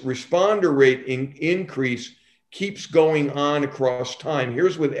this responder rate increase keeps going on across time.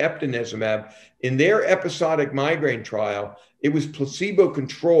 Here's with eptinezumab. In their episodic migraine trial, it was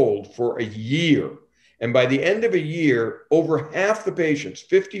placebo-controlled for a year. And by the end of a year, over half the patients,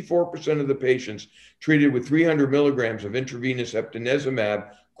 54% of the patients treated with 300 milligrams of intravenous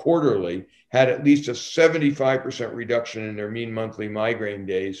eptinezumab quarterly had at least a 75% reduction in their mean monthly migraine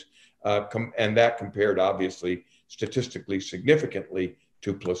days. And that compared, obviously, statistically significantly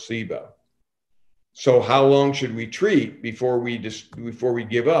to placebo. So how long should we treat before we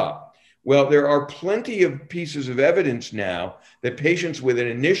give up? Well, there are plenty of pieces of evidence now that patients with an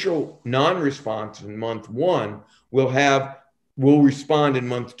initial non-response in month 1 will have will respond in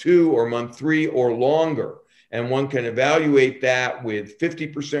month 2 or month 3 or longer. And one can evaluate that with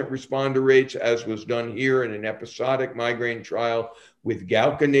 50% responder rates, as was done here in an episodic migraine trial with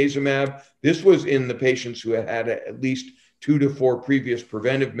galcanezumab. This was in the patients who had had at least 2 to 4 previous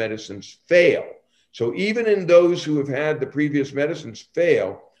preventive medicines fail. So even in those who have had the previous medicines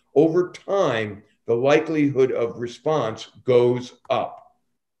fail, over time, the likelihood of response goes up.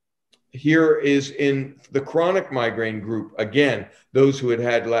 Here is in the chronic migraine group, again, those who had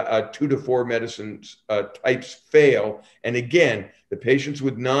had 2 to 4 medicines types fail. And again, the patients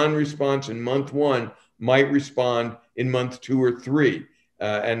with non-response in month 1 might respond in month 2 or 3.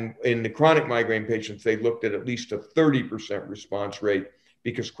 And in the chronic migraine patients, they looked at least a 30% response rate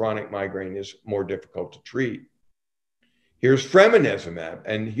because chronic migraine is more difficult to treat. Here's fremonezumab,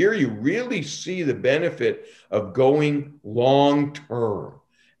 and here you really see the benefit of going long-term.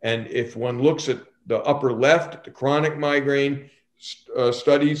 And if one looks at the upper left, at the chronic migraine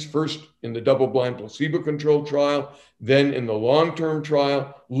studies, first in the double-blind placebo-controlled trial, then in the long-term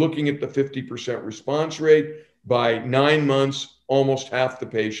trial, looking at the 50% response rate, by 9 months, almost half the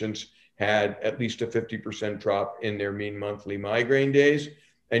patients had at least a 50% drop in their mean monthly migraine days.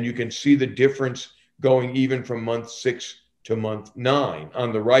 And you can see the difference going even from month 6 to month 9.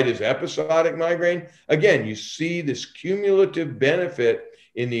 On the right is episodic migraine. Again, you see this cumulative benefit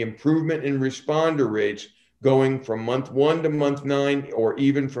in the improvement in responder rates going from month 1 to month 9, or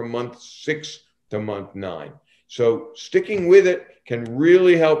even from month 6 to month 9. So sticking with it can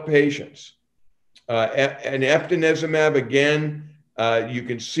really help patients. And eptinezumab, again, you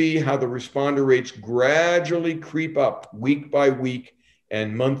can see how the responder rates gradually creep up week by week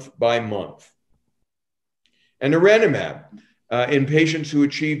and month by month. And erenumab, in patients who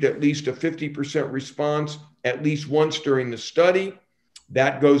achieved at least a 50% response at least once during the study,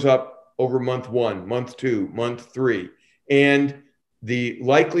 that goes up over month 1, month 2, month 3. And the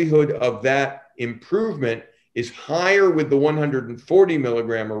likelihood of that improvement is higher with the 140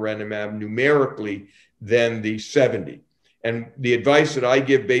 milligram erenumab numerically than the 70. And the advice that I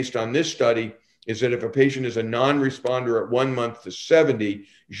give based on this study is that if a patient is a non-responder at 1 month to 70,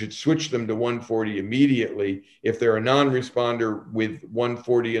 you should switch them to 140 immediately. If they're a non-responder with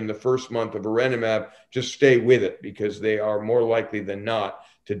 140 in the first month of erenumab, just stay with it, because they are more likely than not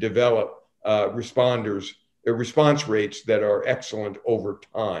to develop response rates that are excellent over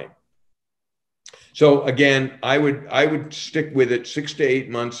time. So again, I would stick with it 6 to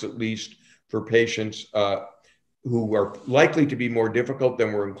 8 months at least for patients who are likely to be more difficult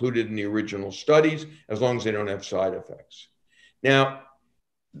than were included in the original studies, as long as they don't have side effects. Now,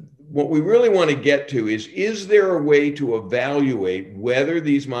 what we really want to get to is there a way to evaluate whether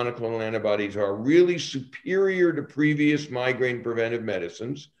these monoclonal antibodies are really superior to previous migraine preventive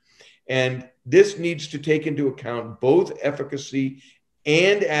medicines? And this needs to take into account both efficacy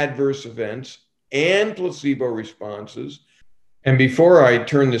and adverse events and placebo responses. And before I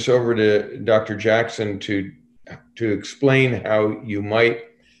turn this over to Dr. Jackson to explain how you might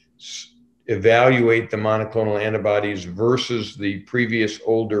evaluate the monoclonal antibodies versus the previous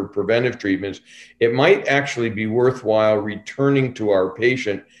older preventive treatments, it might actually be worthwhile returning to our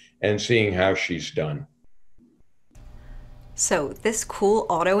patient and seeing how she's done. So this cool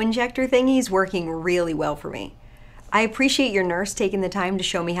auto-injector thingy is working really well for me. I appreciate your nurse taking the time to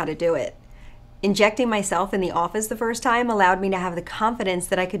show me how to do it. Injecting myself in the office the first time allowed me to have the confidence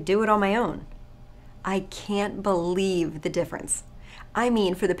that I could do it on my own. I can't believe the difference. I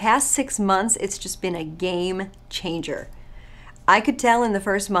mean, for the past 6 months, it's just been a game changer. I could tell in the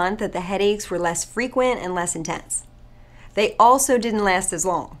first month that the headaches were less frequent and less intense. They also didn't last as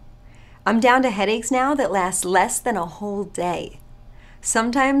long. I'm down to headaches now that last less than a whole day.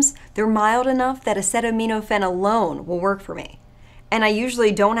 Sometimes they're mild enough that acetaminophen alone will work for me, and I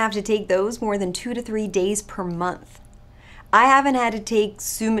usually don't have to take those more than 2 to 3 days per month. I haven't had to take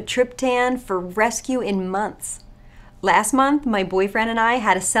sumatriptan for rescue in months. Last month, my boyfriend and I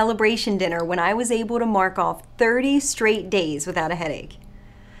had a celebration dinner when I was able to mark off 30 straight days without a headache.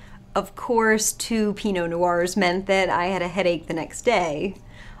 Of course, 2 Pinot Noirs meant that I had a headache the next day.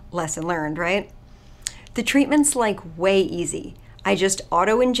 Lesson learned, right? The treatment's like way easy. I just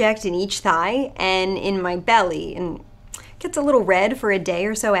auto-inject in each thigh and in my belly, and it gets a little red for a day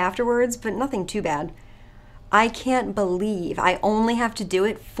or so afterwards, but nothing too bad. I can't believe I only have to do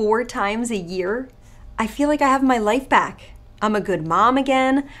it 4 times a year. I feel like I have my life back. I'm a good mom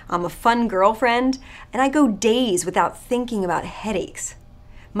again, I'm a fun girlfriend, and I go days without thinking about headaches.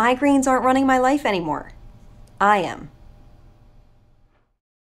 Migraines aren't running my life anymore. I am.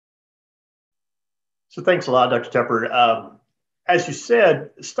 So thanks a lot, Dr. Tepper. As you said,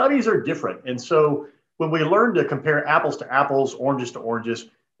 studies are different. And so when we learn to compare apples to apples, oranges to oranges,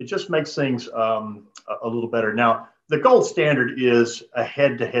 it just makes things a little better. Now, the gold standard is a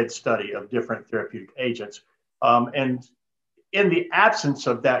head-to-head study of different therapeutic agents. And in the absence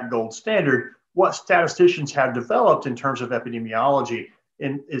of that gold standard, what statisticians have developed in terms of epidemiology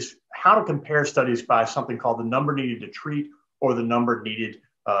is how to compare studies by something called the number needed to treat or the number needed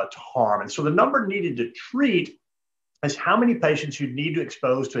to harm. And so the number needed to treat is how many patients you need to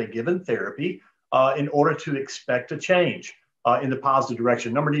expose to a given therapy in order to expect a change in the positive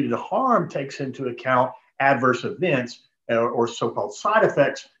direction. Number needed to harm takes into account adverse events or so-called side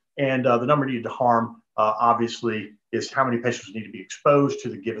effects. And the number needed to harm, obviously, is how many patients need to be exposed to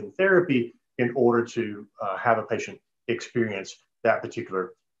the given therapy in order to have a patient experience that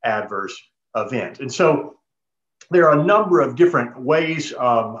particular adverse event. And so there are a number of different ways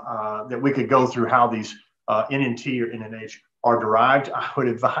that we could go through how these NNT or NNH are derived. I would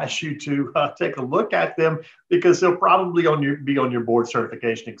advise you to take a look at them because they'll probably be on your board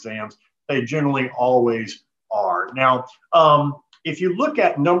certification exams. They generally always are. Now, if you look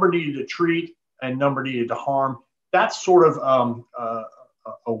at number needed to treat and number needed to harm, that's sort of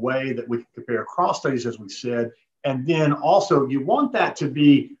a way that we can compare across studies, as we said. And then also, you want that to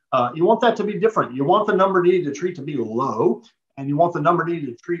be different. You want the number needed to treat to be low, and you want the number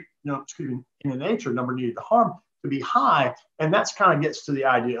needed to treat, NNH or number needed to harm to be high. And that's kind of gets to the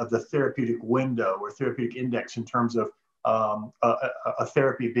idea of the therapeutic window or therapeutic index in terms of a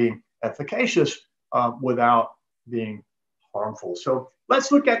therapy being efficacious without being harmful. So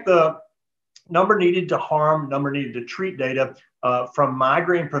let's look at the number needed to harm, number needed to treat data from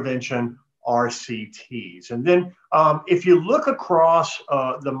migraine prevention RCTs. And then if you look across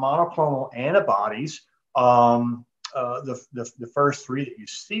the monoclonal antibodies, the first three that you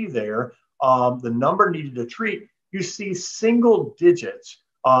see there, the number needed to treat, you see single digits,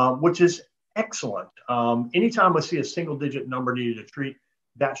 which is excellent. Anytime we see a single digit number needed to treat,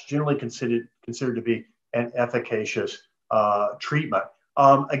 that's generally considered to be an efficacious treatment.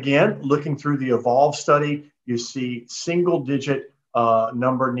 Again, looking through the EVOLVE study, you see single digit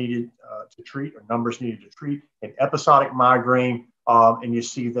number needed to treat or numbers needed to treat in episodic migraine, and you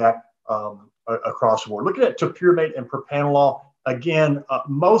see that across the board. Looking at topiramate and propranolol, again,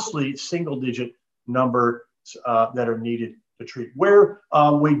 mostly single digit numbers that are needed to treat. Where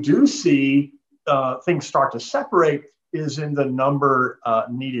we do see things start to separate is in the number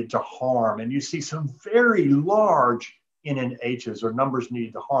needed to harm. And you see some very large NNHs or numbers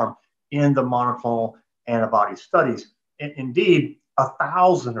needed to harm in the monoclonal antibody studies. Indeed,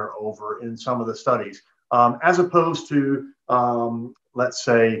 1,000 or over in some of the studies, as opposed to, let's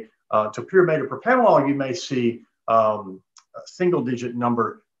say, topiramate or propranolol, you may see a single digit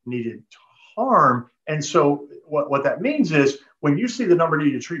number needed to harm. And so what that means is when you see the number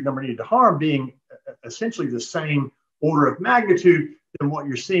needed to treat, number needed to harm being essentially the same order of magnitude, then what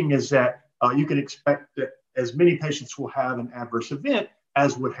you're seeing is that you can expect that as many patients will have an adverse event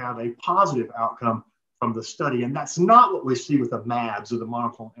as would have a positive outcome from the study. And that's not what we see with the MABs or the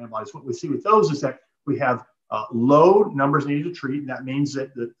monoclonal antibodies. What we see with those is that we have low numbers needed to treat, and that means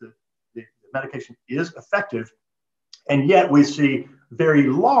that the medication is effective. And yet we see very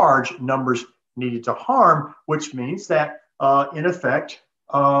large numbers needed to harm, which means that in effect,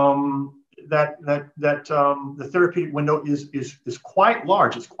 the therapeutic window is quite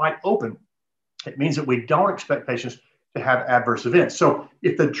large. It's quite open. It means that we don't expect patients to have adverse events. So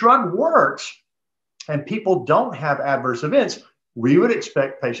if the drug works and people don't have adverse events, we would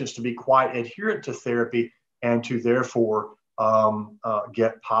expect patients to be quite adherent to therapy and to therefore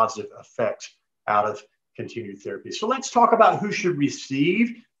get positive effects out of continued therapy. So let's talk about who should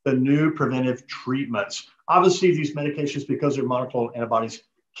receive the new preventive treatments. Obviously, these medications, because they're monoclonal antibodies,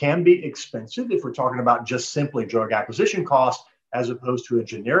 can be expensive if we're talking about just simply drug acquisition costs, as opposed to a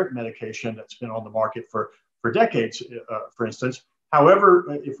generic medication that's been on the market for decades, for instance. However,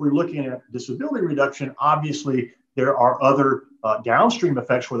 if we're looking at disability reduction, obviously there are other downstream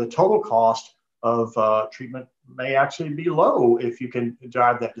effects where the total cost of treatment may actually be low if you can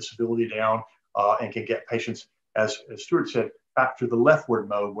drive that disability down and can get patients, as Stuart said, back to the leftward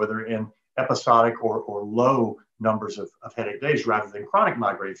mode, whether in episodic or low numbers of headache days rather than chronic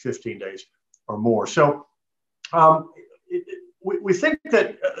migraine, 15 days or more. So we think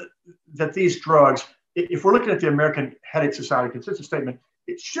that these drugs, if we're looking at the American Headache Society consensus statement,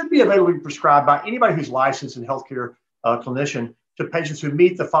 it should be available to be prescribed by anybody who's licensed in healthcare clinician to patients who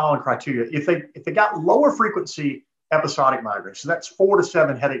meet the following criteria. If they got lower frequency episodic migraine, so that's 4 to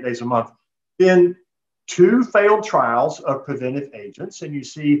 7 headache days a month, then 2 failed trials of preventive agents, and you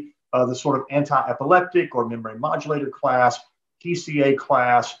see the sort of anti-epileptic or membrane modulator class, TCA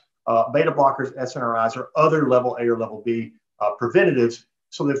class, beta blockers, SNRIs, or other level A or level B preventatives.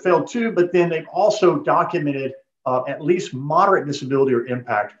 So they've failed too, but then they've also documented at least moderate disability or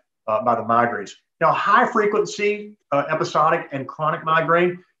impact by the migraines. Now, high frequency episodic and chronic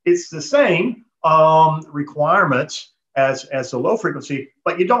migraine, it's the same requirements as the low frequency,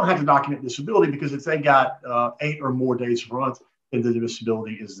 but you don't have to document disability because if they got 8 or more days per month, then the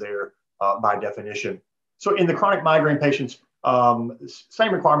disability is there by definition. So in the chronic migraine patients,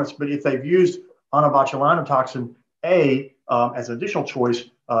 same requirements, but if they've used onabotulinum toxin A as an additional choice,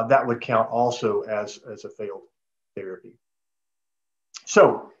 that would count also as a failed therapy.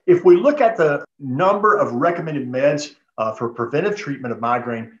 So if we look at the number of recommended meds for preventive treatment of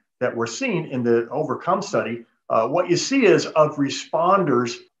migraine that were seen in the Overcome study, what you see is of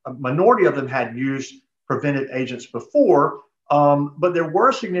responders, a minority of them had used preventive agents before, but there were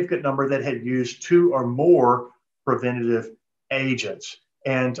a significant number that had used 2 or more preventative agents.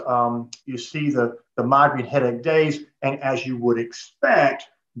 And you see the migraine headache days, and as you would expect,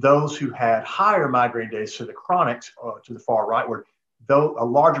 those who had higher migraine days, so the chronics to the far rightward, though a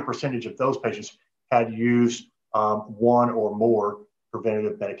larger percentage of those patients had used 1 or more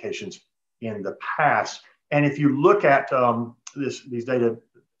preventative medications in the past. And if you look at these data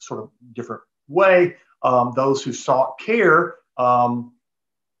sort of different way, those who sought care,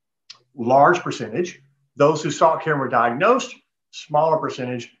 large percentage, those who sought care and were diagnosed, smaller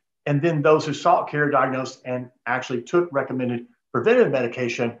percentage, and then those who sought care, diagnosed, and actually took recommended preventive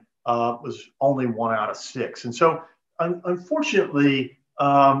medication was only 1 out of 6. And so unfortunately,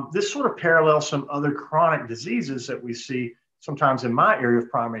 this sort of parallels some other chronic diseases that we see sometimes in my area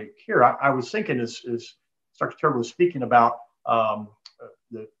of primary care. I was thinking as Dr. Turbo was speaking about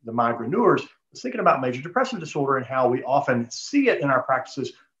the migraineurs, I was thinking about major depressive disorder and how we often see it in our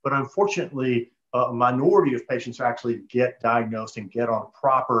practices, but unfortunately, a minority of patients actually get diagnosed and get on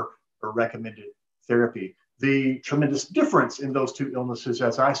proper or recommended therapy. The tremendous difference in those 2 illnesses,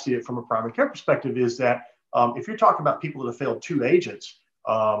 as I see it from a primary care perspective, is that if you're talking about people that have failed 2 agents,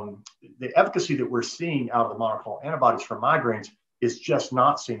 the efficacy that we're seeing out of the monoclonal antibodies for migraines is just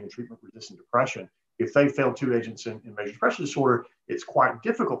not seen in treatment-resistant depression. If they failed 2 agents in major depressive disorder, it's quite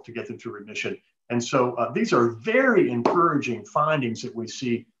difficult to get them to remission. And so these are very encouraging findings that we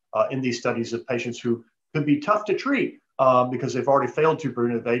see in these studies of patients who could be tough to treat because they've already failed 2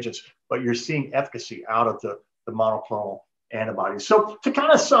 preventative agents, but you're seeing efficacy out of the monoclonal antibodies. So to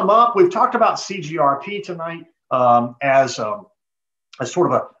kind of sum up, we've talked about CGRP tonight as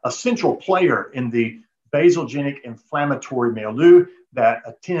sort of a central player in the vasogenic inflammatory milieu that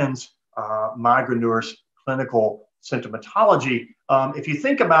attends migraineurs' clinical symptomatology. If you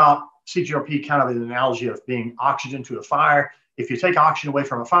think about CGRP kind of an analogy of being oxygen to a fire, if you take oxygen away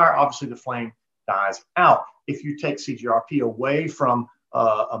from a fire, obviously the flame dies out. If you take CGRP away from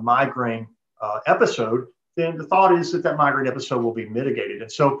a migraine episode, then the thought is that migraine episode will be mitigated.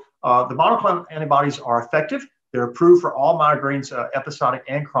 And so the monoclonal antibodies are effective. They're approved for all migraines, episodic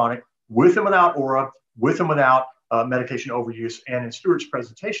and chronic, with and without aura, with and without medication overuse. And in Stuart's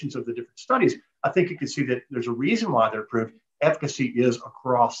presentations of the different studies, I think you can see that there's a reason why they're approved. Efficacy is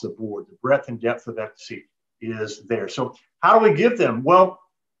across the board. The breadth and depth of efficacy is there. So how do we give them? Well,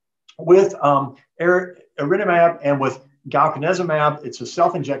 with erinumab and with galcanezumab, it's a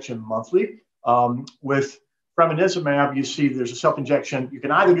self-injection monthly. With fremanezumab, you see there's a self-injection. You can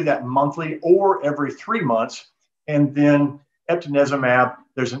either do that monthly or every 3 months. And then eptinezumab,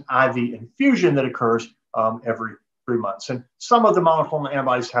 there's an IV infusion that occurs every 3 months. And some of the monoclonal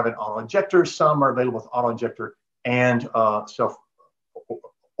antibodies have an auto-injector. Some are available with auto-injector and a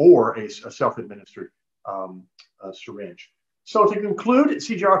self-administered syringe. So to conclude,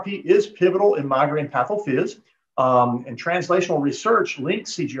 CGRP is pivotal in migraine pathophys, and translational research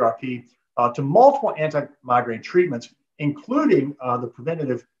links CGRP to multiple anti-migraine treatments, including the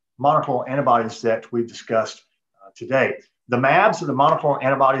preventative monoclonal antibodies that we've discussed today. The MABs, or the monoclonal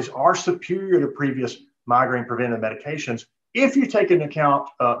antibodies, are superior to previous migraine preventive medications if you take into account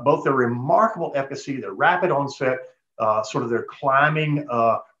both their remarkable efficacy, their rapid onset, sort of their climbing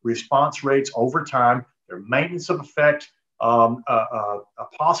response rates over time, their maintenance of effect, a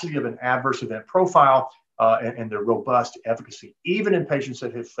paucity of an adverse event profile, and their robust efficacy, even in patients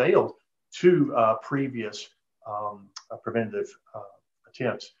that have failed 2 previous preventative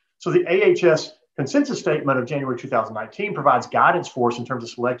attempts. So the AHS consensus statement of January 2019 provides guidance for us in terms of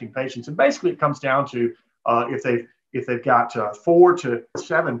selecting patients. And basically it comes down to if they've got 4 to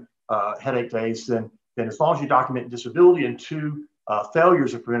 7 headache days, then as long as you document disability and 2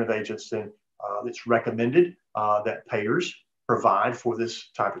 failures of preventive agents, then it's recommended that payers provide for this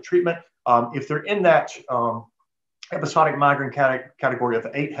type of treatment. If they're in that episodic migraine category of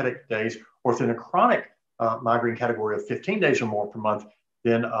 8 headache days, or if they're in a chronic migraine category of 15 days or more per month,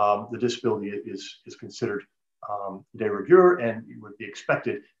 then the disability is considered de rigueur, and it would be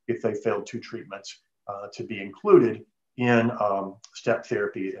expected if they failed 2 treatments to be included in step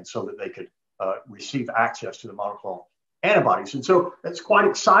therapy, and so that they could receive access to the monoclonal antibodies. And so it's quite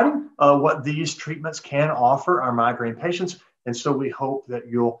exciting what these treatments can offer our migraine patients. And so we hope that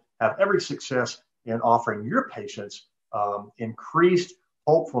you'll have every success in offering your patients increased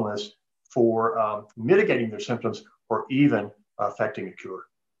hopefulness for mitigating their symptoms or even affecting a cure.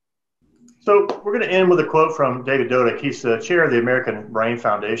 So we're going to end with a quote from David Dodick. He's the chair of the American Brain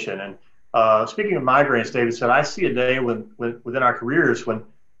Foundation. And speaking of migraines, David said, I see a day within our careers when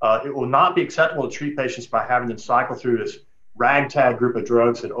it will not be acceptable to treat patients by having them cycle through this ragtag group of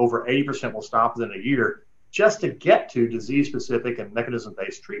drugs that over 80% will stop within a year, just to get to disease-specific and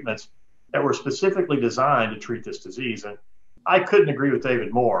mechanism-based treatments that were specifically designed to treat this disease. And I couldn't agree with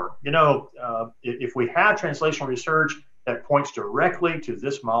David more. You know, if we have translational research that points directly to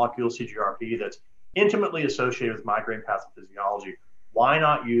this molecule, CGRP, that's intimately associated with migraine pathophysiology, why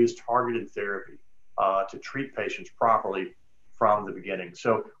not use targeted therapy to treat patients properly from the beginning?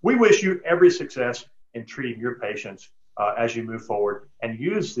 So we wish you every success in treating your patients as you move forward, and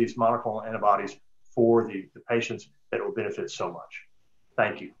use these monoclonal antibodies for the patients that will benefit so much.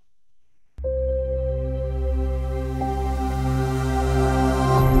 Thank you.